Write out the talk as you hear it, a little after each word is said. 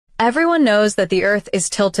Everyone knows that the Earth is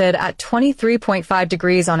tilted at 23.5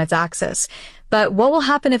 degrees on its axis, but what will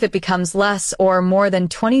happen if it becomes less or more than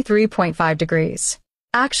 23.5 degrees?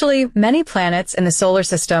 Actually, many planets in the solar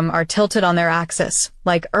system are tilted on their axis,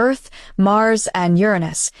 like Earth, Mars, and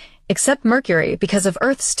Uranus. Except Mercury, because of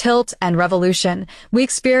Earth's tilt and revolution, we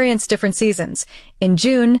experience different seasons. In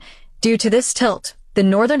June, due to this tilt, the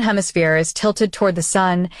northern hemisphere is tilted toward the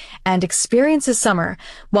sun and experiences summer,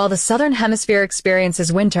 while the southern hemisphere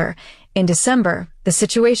experiences winter. In December, the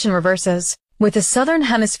situation reverses, with the southern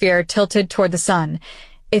hemisphere tilted toward the sun.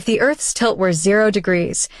 If the Earth's tilt were 0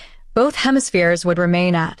 degrees, both hemispheres would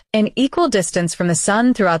remain at an equal distance from the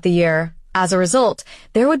sun throughout the year. As a result,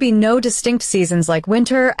 there would be no distinct seasons like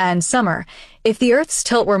winter and summer. If the Earth's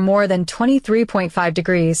tilt were more than 23.5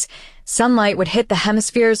 degrees, sunlight would hit the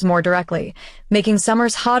hemispheres more directly, making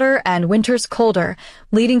summers hotter and winters colder,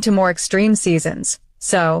 leading to more extreme seasons.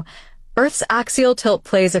 So, Earth's axial tilt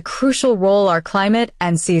plays a crucial role in our climate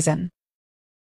and season.